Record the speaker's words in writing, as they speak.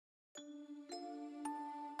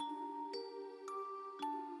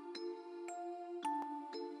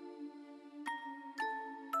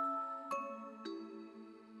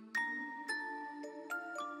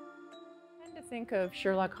think of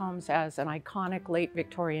Sherlock Holmes as an iconic late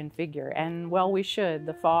Victorian figure, and well, we should.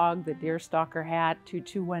 The fog, the deerstalker hat,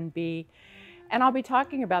 221B. And I'll be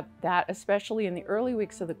talking about that, especially in the early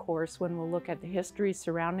weeks of the course when we'll look at the history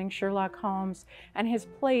surrounding Sherlock Holmes and his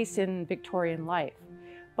place in Victorian life.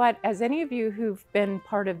 But as any of you who've been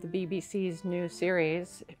part of the BBC's new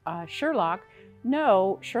series, Sherlock,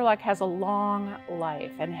 know Sherlock has a long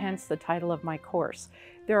life, and hence the title of my course.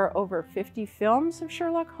 There are over 50 films of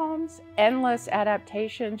Sherlock Holmes, endless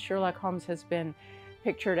adaptations. Sherlock Holmes has been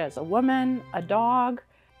pictured as a woman, a dog,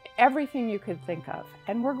 everything you could think of.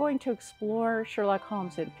 And we're going to explore Sherlock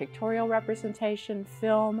Holmes in pictorial representation,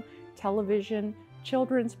 film, television,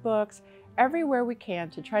 children's books, everywhere we can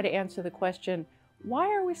to try to answer the question, why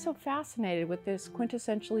are we so fascinated with this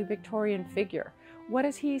quintessentially Victorian figure? What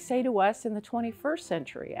does he say to us in the 21st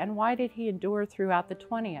century? And why did he endure throughout the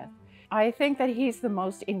 20th? I think that he's the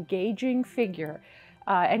most engaging figure.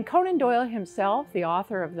 And Conan Doyle himself, the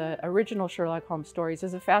author of the original Sherlock Holmes stories,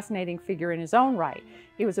 is a fascinating figure in his own right.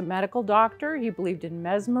 He was a medical doctor, he believed in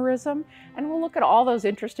mesmerism, and we'll look at all those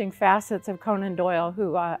interesting facets of Conan Doyle,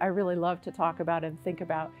 who I really love to talk about and think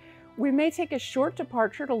about. We may take a short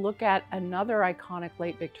departure to look at another iconic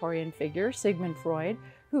late Victorian figure, Sigmund Freud,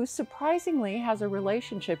 who surprisingly has a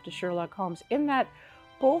relationship to Sherlock Holmes in that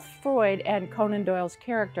both Freud and Conan Doyle's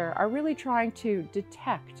character are really trying to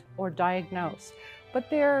detect or diagnose.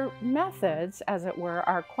 But their methods, as it were,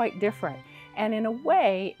 are quite different. And in a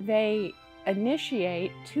way, they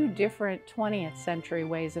initiate two different 20th century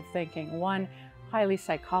ways of thinking. One highly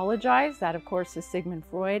psychologized, that of course is Sigmund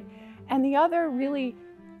Freud, and the other really,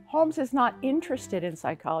 Holmes is not interested in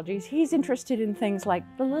psychology. He's interested in things like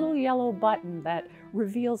the little yellow button that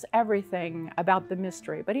reveals everything about the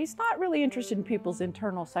mystery, but he's not really interested in people's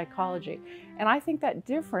internal psychology. And I think that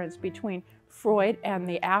difference between Freud and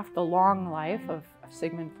the long life of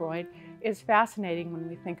Sigmund Freud is fascinating when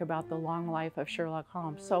we think about the long life of Sherlock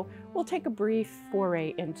Holmes. So we'll take a brief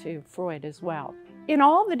foray into Freud as well. In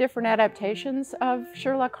all the different adaptations of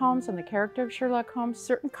Sherlock Holmes and the character of Sherlock Holmes,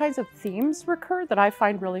 certain kinds of themes recur that I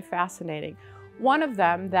find really fascinating. One of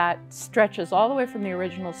them that stretches all the way from the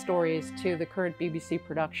original stories to the current BBC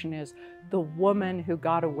production is the woman who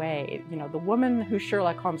got away, the woman who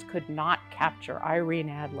Sherlock Holmes could not capture, Irene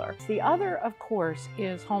Adler. The other, of course,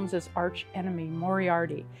 is Holmes's arch enemy,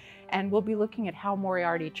 Moriarty. And we'll be looking at how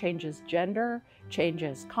Moriarty changes gender,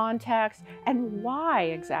 changes context, and why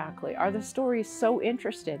exactly are the stories so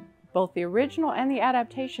interested, both the original and the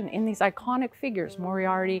adaptation, in these iconic figures,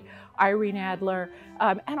 Moriarty, Irene Adler,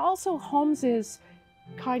 and also Holmes's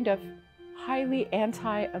kind of highly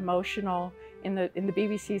anti-emotional. In the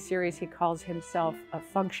BBC series, he calls himself a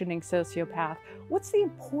functioning sociopath. What's the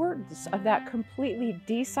importance of that completely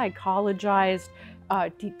de-psychologized,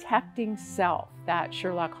 detecting self that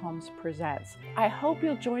Sherlock Holmes presents? I hope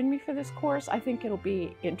you'll join me for this course. I think it'll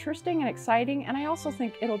be interesting and exciting, and I also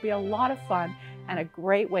think it'll be a lot of fun and a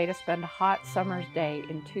great way to spend a hot summer's day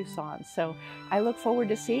in Tucson. So I look forward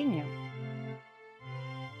to seeing you.